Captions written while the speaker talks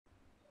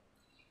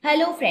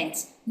Hello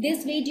friends,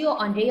 this video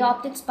on ray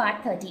optics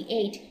part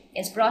 38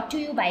 is brought to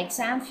you by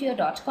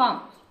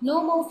examfear.com.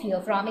 No more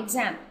fear from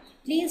exam.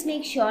 Please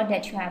make sure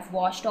that you have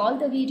watched all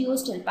the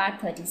videos till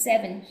part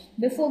 37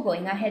 before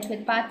going ahead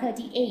with part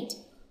 38.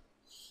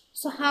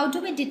 So how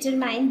do we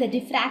determine the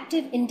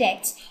diffractive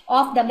index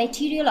of the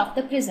material of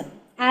the prism?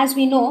 As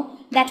we know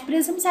that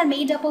prisms are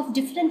made up of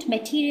different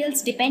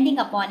materials depending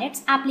upon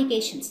its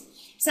applications.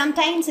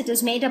 Sometimes it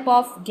is made up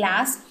of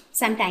glass,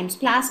 sometimes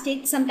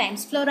plastic,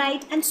 sometimes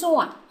fluoride, and so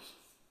on.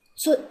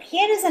 So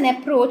here is an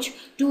approach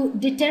to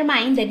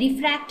determine the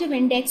refractive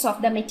index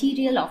of the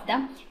material of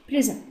the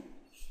prism.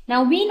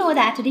 Now we know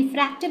that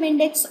refractive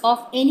index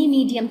of any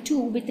medium 2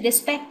 with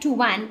respect to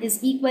 1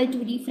 is equal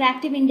to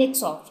refractive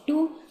index of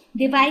 2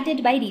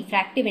 divided by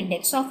refractive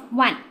index of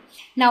 1.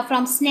 Now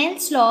from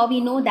Snell's law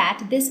we know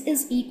that this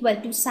is equal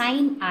to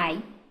sin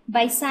I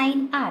by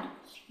sin R.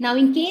 Now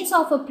in case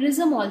of a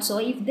prism also,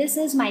 if this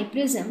is my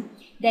prism,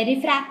 the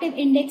refractive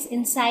index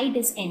inside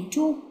is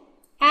N2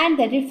 and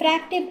the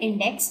refractive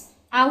index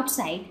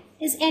outside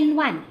is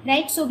N1,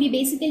 right? So we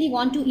basically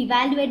want to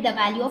evaluate the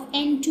value of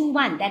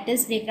N21, that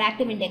is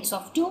refractive index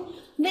of 2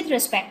 with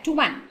respect to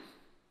 1.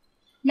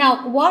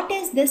 Now what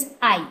is this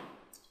I?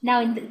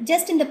 Now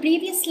just in the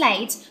previous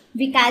slides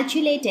we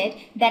calculated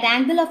that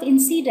angle of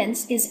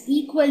incidence is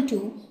equal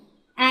to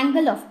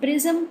angle of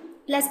prism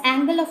plus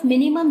angle of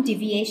minimum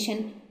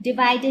deviation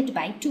divided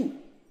by 2.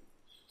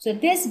 So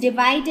this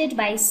divided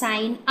by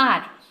sin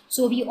R.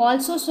 So we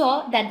also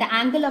saw that the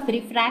angle of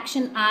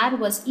refraction R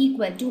was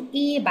equal to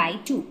A by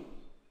 2.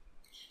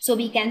 So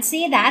we can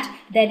say that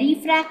the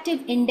refractive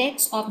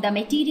index of the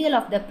material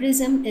of the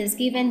prism is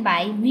given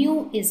by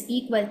mu is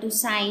equal to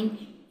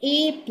sin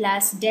A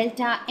plus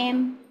delta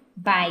M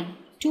by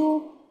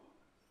 2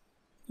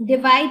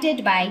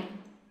 divided by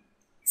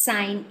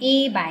sin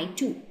A by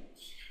 2.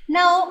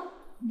 Now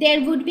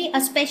there would be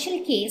a special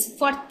case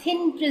for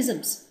thin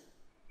prisms.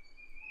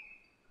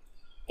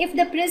 If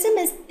the prism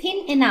is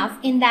thin enough,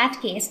 in that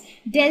case,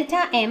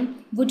 delta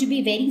M would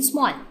be very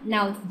small.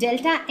 Now, if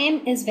delta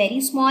M is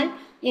very small,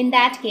 in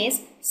that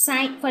case,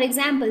 sin, for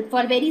example,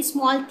 for very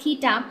small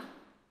theta,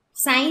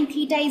 sin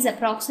theta is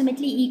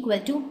approximately equal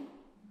to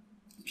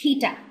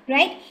theta,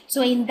 right?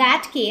 So, in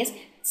that case,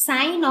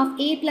 sin of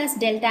A plus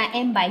delta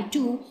M by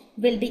 2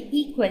 will be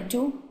equal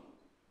to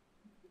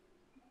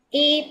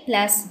A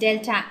plus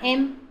delta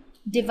M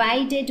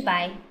divided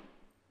by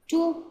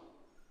 2.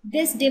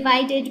 This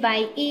divided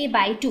by A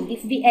by 2.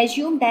 If we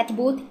assume that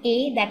both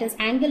A, that is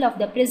angle of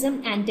the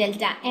prism, and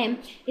delta M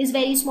is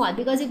very small,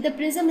 because if the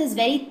prism is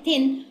very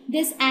thin,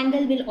 this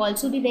angle will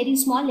also be very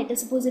small. Let us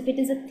suppose if it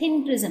is a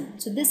thin prism,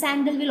 so this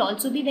angle will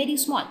also be very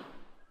small.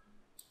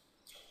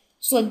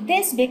 So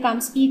this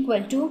becomes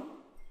equal to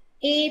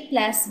A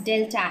plus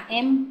delta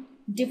M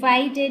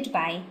divided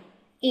by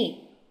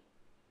A.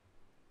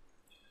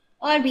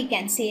 Or we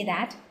can say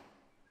that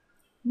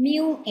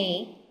mu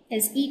A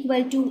is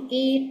equal to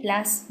A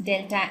plus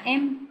delta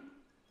M,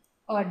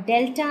 or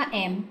delta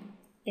M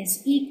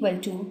is equal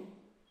to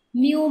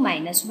mu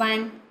minus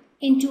 1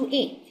 into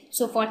A.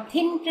 So for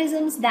thin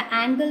prisms, the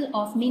angle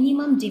of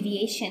minimum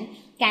deviation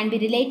can be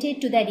related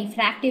to the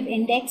refractive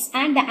index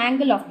and the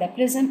angle of the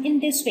prism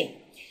in this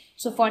way.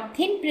 So for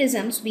thin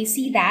prisms, we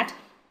see that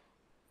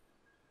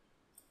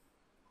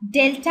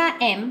delta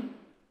M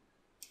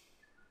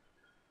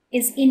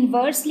is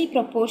inversely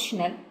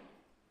proportional.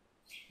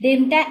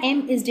 Delta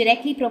M is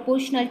directly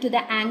proportional to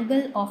the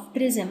angle of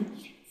prism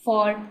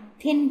for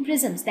thin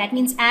prisms. That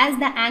means as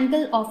the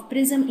angle of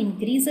prism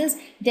increases,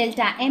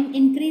 delta M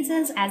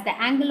increases. As the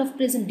angle of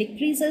prism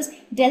decreases,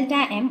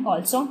 delta M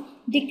also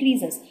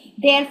decreases.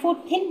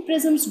 Therefore, thin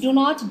prisms do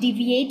not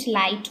deviate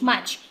light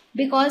much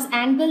because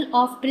angle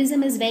of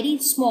prism is very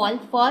small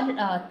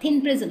for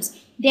thin prisms.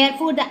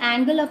 Therefore, the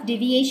angle of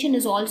deviation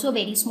is also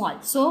very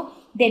small. So,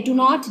 they do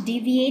not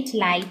deviate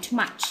light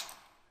much.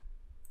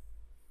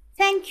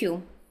 Thank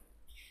you.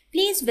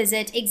 Please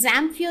visit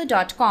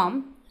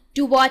examfear.com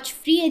to watch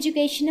free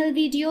educational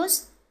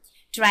videos,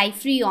 try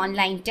free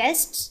online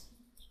tests,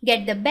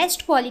 get the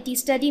best quality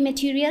study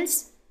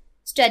materials,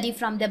 study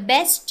from the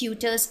best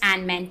tutors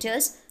and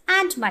mentors,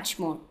 and much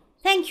more.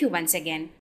 Thank you once again.